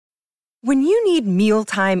When you need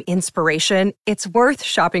mealtime inspiration, it's worth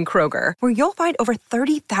shopping Kroger, where you'll find over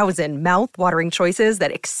 30,000 mouth-watering choices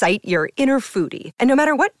that excite your inner foodie. And no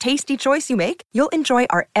matter what tasty choice you make, you'll enjoy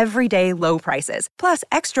our everyday low prices, plus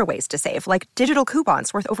extra ways to save, like digital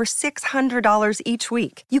coupons worth over $600 each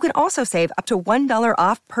week. You can also save up to $1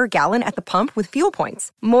 off per gallon at the pump with fuel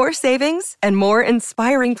points. More savings and more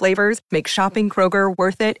inspiring flavors make shopping Kroger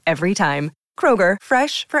worth it every time. Kroger,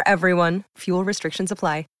 fresh for everyone. Fuel restrictions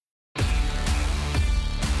apply.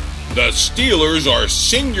 The Steelers are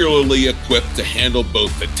singularly equipped to handle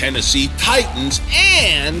both the Tennessee Titans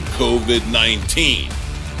and COVID-19.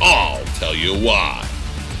 I'll tell you why.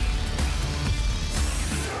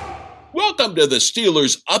 Welcome to the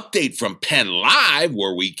Steelers Update from Penn Live,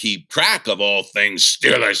 where we keep track of all things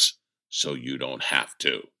Steelers, so you don't have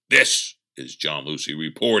to. This is John Lucy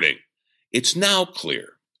reporting. It's now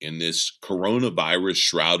clear in this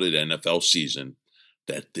coronavirus-shrouded NFL season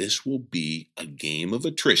that this will be a game of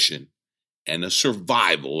attrition and a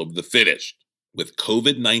survival of the fittest, with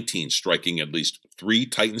COVID-19 striking at least 3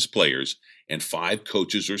 Titans players and 5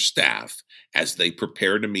 coaches or staff as they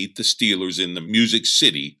prepare to meet the Steelers in the Music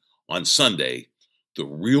City on Sunday. The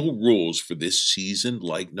real rules for this season,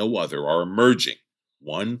 like no other, are emerging.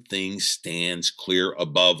 One thing stands clear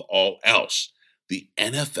above all else. The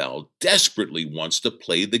NFL desperately wants to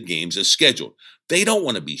play the games as scheduled. They don't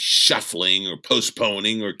want to be shuffling or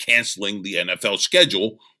postponing or canceling the NFL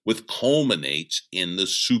schedule, which culminates in the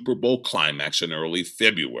Super Bowl climax in early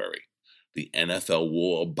February. The NFL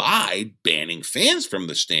will abide banning fans from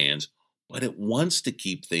the stands, but it wants to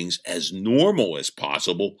keep things as normal as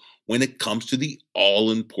possible when it comes to the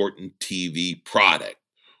all-important TV product.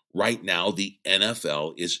 Right now, the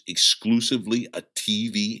NFL is exclusively a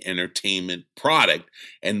TV entertainment product,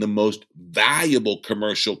 and the most valuable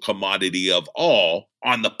commercial commodity of all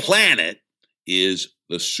on the planet is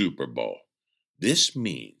the Super Bowl. This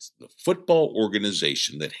means the football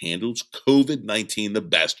organization that handles COVID-19 the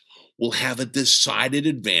best will have a decided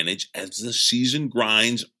advantage as the season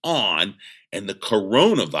grinds on and the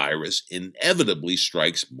coronavirus inevitably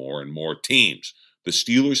strikes more and more teams. The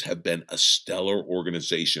Steelers have been a stellar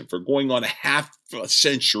organization for going on a half a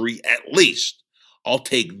century at least. I'll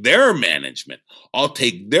take their management. I'll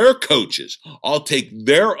take their coaches. I'll take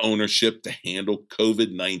their ownership to handle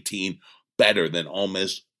COVID-19 better than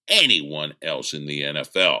almost anyone else in the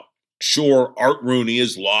NFL. Sure, Art Rooney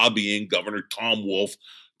is lobbying Governor Tom Wolf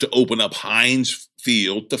to open up Heinz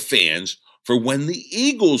Field to fans for when the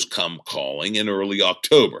Eagles come calling in early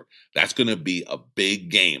October. That's going to be a big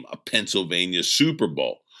game, a Pennsylvania Super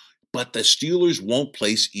Bowl. But the Steelers won't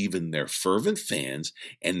place even their fervent fans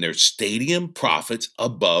and their stadium profits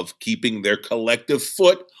above keeping their collective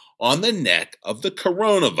foot on the neck of the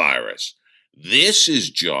coronavirus. This is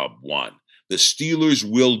job one. The Steelers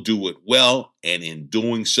will do it well, and in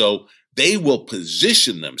doing so, they will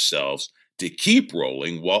position themselves to keep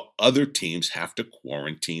rolling while other teams have to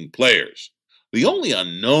quarantine players. The only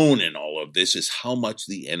unknown in all of this is how much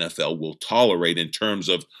the NFL will tolerate in terms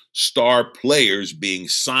of star players being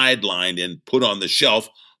sidelined and put on the shelf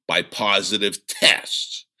by positive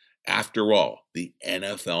tests. After all, the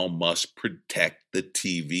NFL must protect the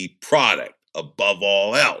TV product above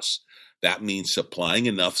all else. That means supplying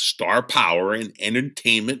enough star power and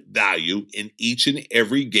entertainment value in each and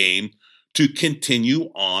every game to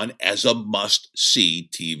continue on as a must-see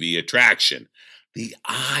TV attraction. The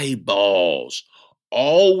eyeballs,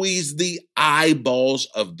 always the eyeballs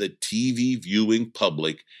of the TV viewing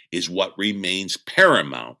public is what remains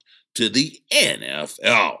paramount to the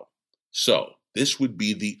NFL. So, this would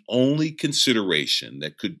be the only consideration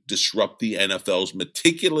that could disrupt the NFL's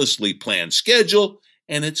meticulously planned schedule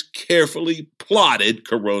and its carefully plotted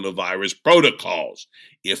coronavirus protocols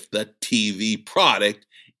if the TV product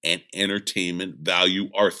and entertainment value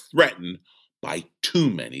are threatened by too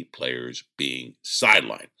many players being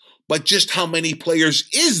sidelined. But just how many players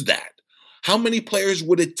is that? How many players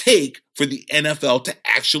would it take for the NFL to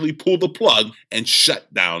actually pull the plug and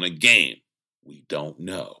shut down a game? We don't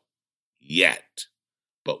know yet.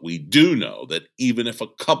 But we do know that even if a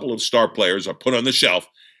couple of star players are put on the shelf,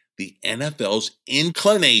 the NFL's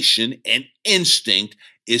inclination and instinct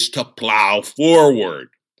is to plow forward.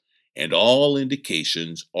 And all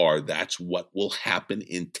indications are that's what will happen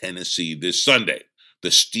in Tennessee this Sunday. The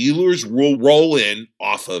Steelers will roll in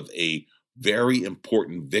off of a very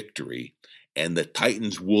important victory, and the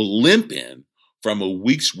Titans will limp in from a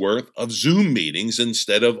week's worth of Zoom meetings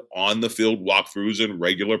instead of on-the-field walkthroughs and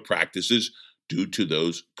regular practices due to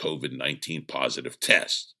those COVID-19 positive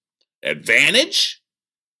tests. Advantage?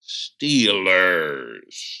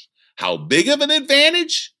 Steelers. How big of an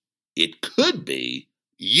advantage? It could be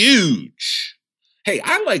huge. Hey,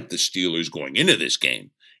 I like the Steelers going into this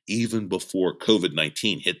game, even before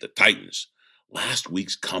COVID-19 hit the Titans. Last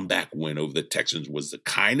week's comeback win over the Texans was the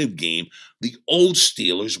kind of game the old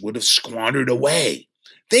Steelers would have squandered away.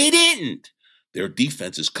 They didn't. Their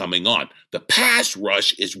defense is coming on. The pass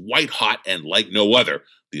rush is white hot and like no other.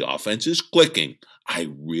 The offense is clicking. I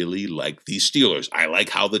really like these Steelers. I like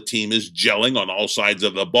how the team is gelling on all sides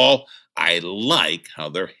of the ball. I like how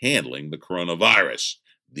they're handling the coronavirus.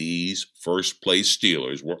 These first-place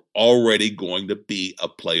Steelers were already going to be a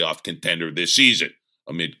playoff contender this season.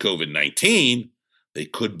 Amid COVID-19, they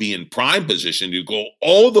could be in prime position to go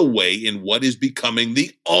all the way in what is becoming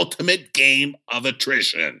the ultimate game of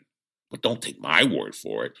attrition. But don't take my word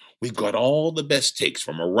for it. We've got all the best takes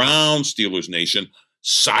from around Steelers Nation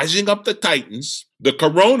sizing up the Titans, the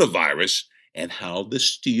coronavirus, and how the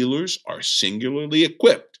Steelers are singularly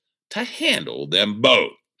equipped to handle them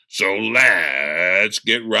both. So let's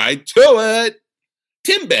get right to it.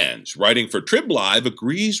 Tim Benz, writing for Trib Live,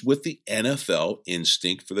 agrees with the NFL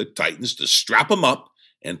instinct for the Titans to strap them up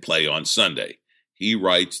and play on Sunday. He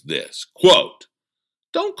writes this, quote,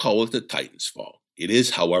 "Don't call it the Titans' fault. It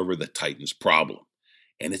is, however, the Titans' problem.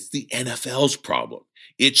 And it's the NFL's problem.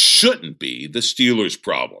 It shouldn't be the Steelers'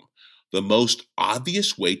 problem. The most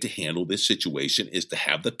obvious way to handle this situation is to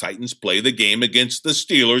have the Titans play the game against the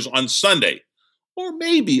Steelers on Sunday, or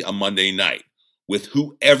maybe a Monday night, with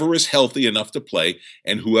whoever is healthy enough to play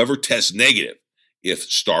and whoever tests negative. If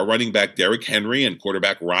star running back Derrick Henry and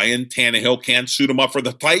quarterback Ryan Tannehill can't suit him up for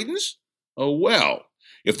the Titans, oh well.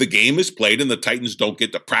 If the game is played and the Titans don't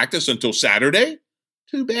get to practice until Saturday,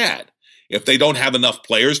 too bad. If they don't have enough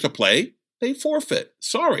players to play, they forfeit.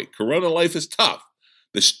 Sorry, Corona life is tough.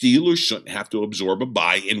 The Steelers shouldn't have to absorb a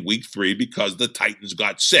bye in week 3 because the Titans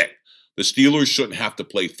got sick. The Steelers shouldn't have to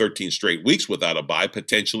play 13 straight weeks without a bye,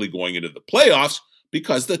 potentially going into the playoffs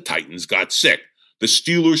because the Titans got sick. The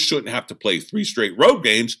Steelers shouldn't have to play 3 straight road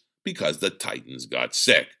games because the Titans got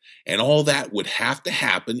sick. And all that would have to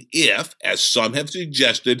happen if, as some have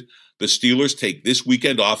suggested, the Steelers take this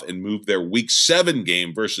weekend off and move their Week 7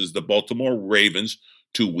 game versus the Baltimore Ravens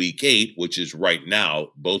to Week 8, which is right now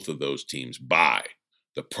both of those teams' bye.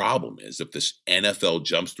 The problem is if this NFL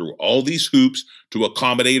jumps through all these hoops to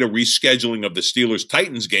accommodate a rescheduling of the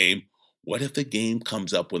Steelers-Titans game, what if the game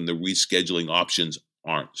comes up when the rescheduling options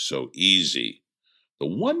aren't so easy? The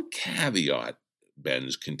one caveat,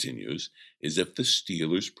 Benz continues, is if the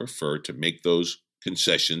Steelers prefer to make those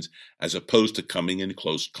concessions as opposed to coming in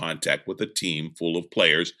close contact with a team full of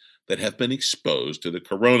players that have been exposed to the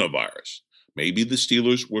coronavirus. Maybe the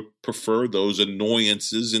Steelers would prefer those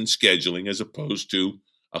annoyances in scheduling as opposed to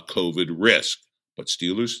a COVID risk. But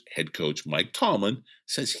Steelers head coach Mike Tomlin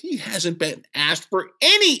says he hasn't been asked for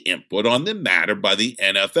any input on the matter by the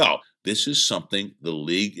NFL. This is something the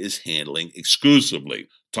league is handling exclusively.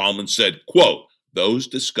 Tomlin said, quote, "Those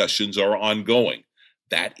discussions are ongoing.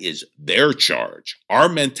 That is their charge. Our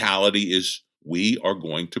mentality is we are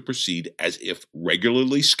going to proceed as if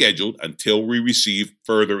regularly scheduled until we receive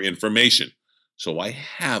further information. So I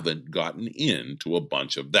haven't gotten into a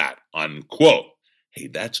bunch of that," unquote. Hey,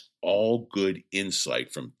 that's all good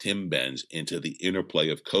insight from Tim Benz into the interplay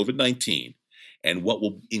of COVID-19 and what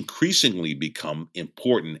will increasingly become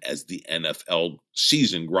important as the NFL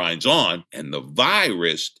season grinds on and the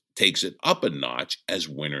virus takes it up a notch as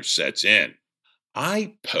winter sets in.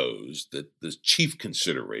 I pose that the chief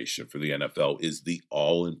consideration for the NFL is the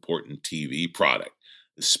all-important TV product,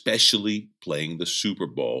 especially playing the Super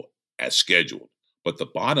Bowl as scheduled. But the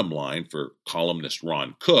bottom line for columnist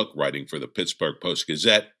Ron Cook, writing for the Pittsburgh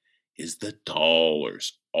Post-Gazette, is the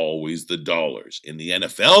dollars, always the dollars. In the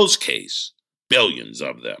NFL's case, billions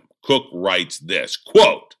of them. Cook writes this,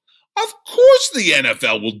 quote, "Of course the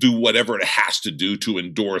NFL will do whatever it has to do to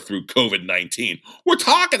endure through COVID-19. We're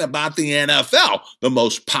talking about the NFL, the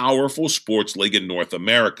most powerful sports league in North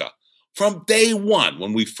America. From day one,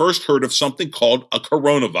 when we first heard of something called a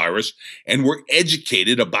coronavirus and were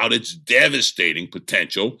educated about its devastating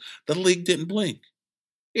potential, the league didn't blink.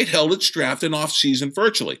 It held its draft and off-season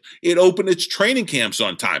virtually. It opened its training camps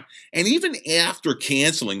on time. And even after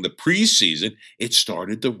canceling the preseason, it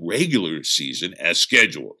started the regular season as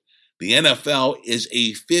scheduled. The NFL is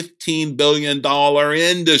a $15 billion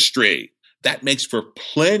industry. That makes for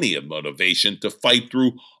plenty of motivation to fight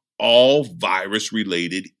through all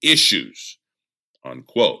virus-related issues,"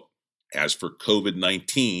 unquote. As for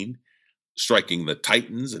COVID-19 striking the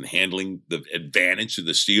Titans and handling the advantage to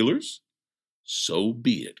the Steelers, so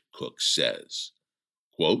be it, Cook says.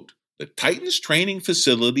 Quote, "The Titans training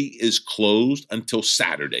facility is closed until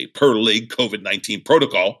Saturday per league COVID-19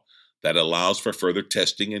 protocol that allows for further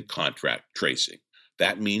testing and contact tracing.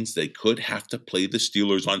 That means they could have to play the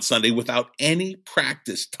Steelers on Sunday without any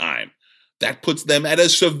practice time. That puts them at a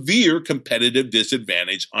severe competitive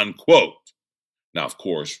disadvantage, unquote. Now, of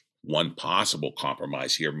course, one possible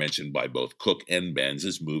compromise here mentioned by both Cook and Benz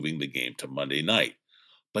is moving the game to Monday night.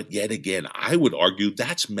 But yet again, I would argue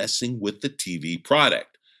that's messing with the TV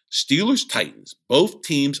product. Steelers-Titans, both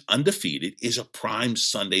teams undefeated, is a prime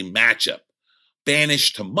Sunday matchup.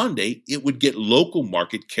 Banished to Monday, it would get local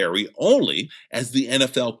market carry only, as the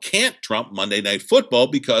NFL can't trump Monday Night Football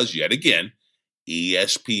because, yet again,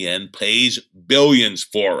 ESPN pays billions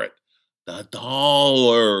for it. The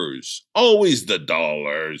dollars. Always the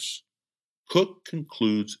dollars. Cook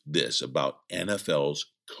concludes this about NFL's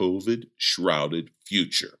COVID-shrouded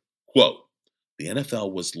future. Quote, the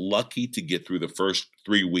NFL was lucky to get through the first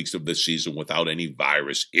 3 weeks of the season without any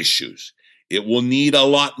virus issues. It will need a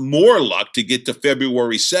lot more luck to get to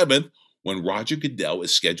February 7th, when Roger Goodell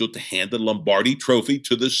is scheduled to hand the Lombardi Trophy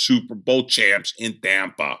to the Super Bowl champs in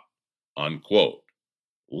Tampa. Unquote.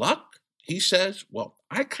 Luck, he says? Well,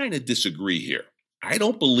 I kind of disagree here. I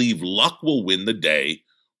don't believe luck will win the day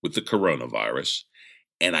with the coronavirus,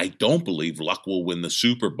 and I don't believe luck will win the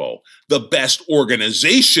Super Bowl. The best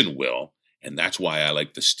organization will, and that's why I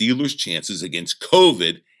like the Steelers' chances against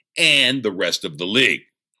COVID and the rest of the league.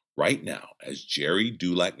 Right now, as Jerry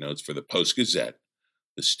Dulac notes for the Post-Gazette,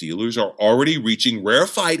 the Steelers are already reaching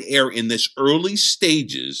rarefied air in this early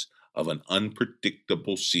stages of an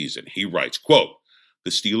unpredictable season. He writes, quote,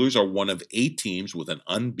 the Steelers are one of 8 teams with an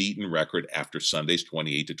unbeaten record after Sunday's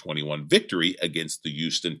 28-21 victory against the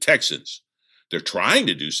Houston Texans. They're trying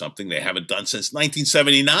to do something they haven't done since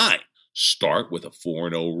 1979, start with a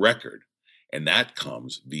 4-0 record. And that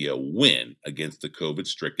comes via win against the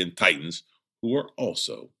COVID-stricken Titans, who are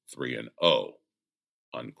also 3-0,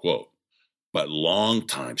 unquote. But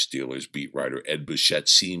longtime Steelers beat writer Ed Bouchette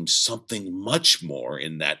sees something much more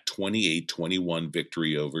in that 28-21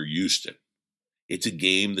 victory over Houston. It's a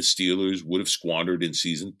game the Steelers would have squandered in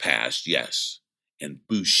season past, yes, and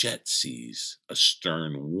Bouchette sees a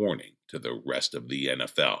stern warning to the rest of the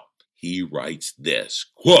NFL. He writes this,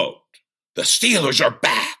 quote, the Steelers are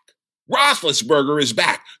back. Roethlisberger is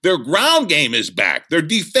back. Their ground game is back. Their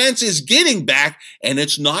defense is getting back, and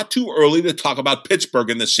it's not too early to talk about Pittsburgh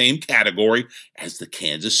in the same category as the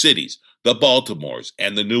Kansas Cities, the Baltimores,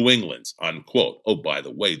 and the New Englands, unquote. Oh, by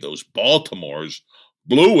the way, those Baltimores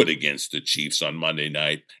blew it against the Chiefs on Monday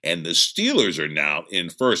night, and the Steelers are now in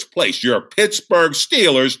first place. Your Pittsburgh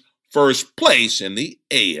Steelers, first place in the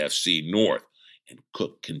AFC North. And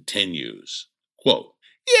Cook continues, quote,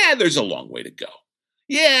 yeah, there's a long way to go.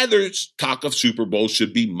 Yeah, there's talk of Super Bowl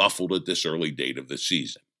should be muffled at this early date of the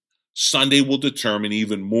season. Sunday will determine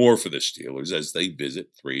even more for the Steelers as they visit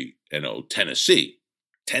 3-0 Tennessee.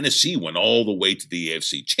 Tennessee went all the way to the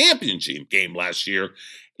AFC Championship game last year,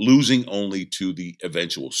 losing only to the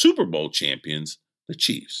eventual Super Bowl champions, the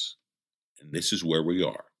Chiefs. And this is where we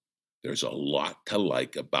are. There's a lot to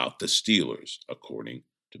like about the Steelers, according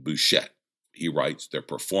to Bouchette. He writes, their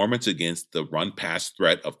performance against the run-pass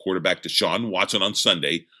threat of quarterback Deshaun Watson on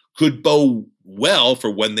Sunday could bode well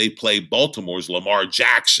for when they play Baltimore's Lamar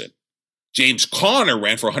Jackson. James Conner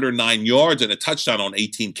ran for 109 yards and a touchdown on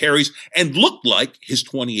 18 carries and looked like his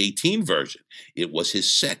 2018 version. It was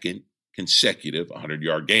his second consecutive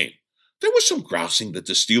 100-yard game. There was some grousing that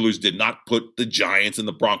the Steelers did not put the Giants and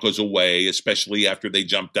the Broncos away, especially after they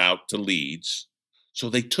jumped out to leads. So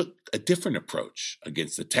they took a different approach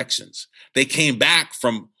against the Texans. They came back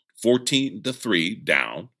from 14-3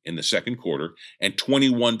 down in the second quarter and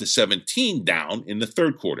 21-17 down in the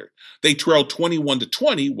third quarter. They trailed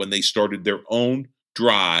 21-20 when they started their own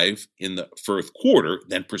drive in the fourth quarter,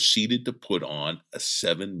 then proceeded to put on a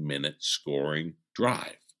 7-minute scoring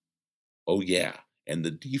drive. Oh yeah, and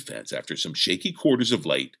the defense, after some shaky quarters of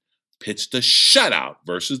late, pitched a shutout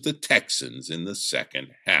versus the Texans in the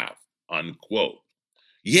second half, unquote.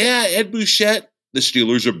 Yeah, Ed Bouchette, the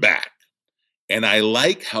Steelers are back. And I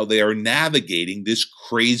like how they are navigating this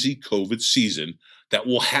crazy COVID season that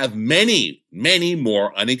will have many, many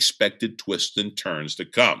more unexpected twists and turns to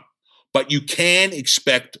come. But you can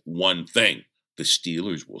expect one thing. The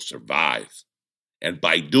Steelers will survive. And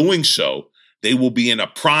by doing so, they will be in a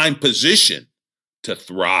prime position to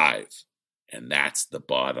thrive. And that's the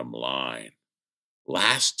bottom line.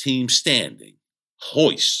 Last team standing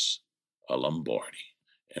hoists a Lombardi.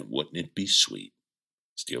 And wouldn't it be sweet?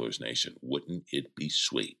 Steelers Nation, wouldn't it be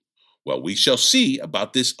sweet? Well, we shall see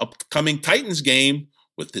about this upcoming Titans game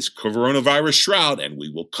with this coronavirus shroud, and we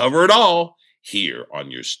will cover it all here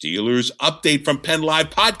on your Steelers Update from Penn Live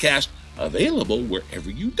podcast, available wherever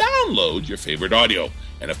you download your favorite audio.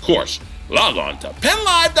 And of course, log on to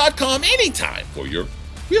PennLive.com anytime for your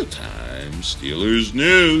real-time Steelers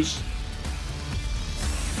news.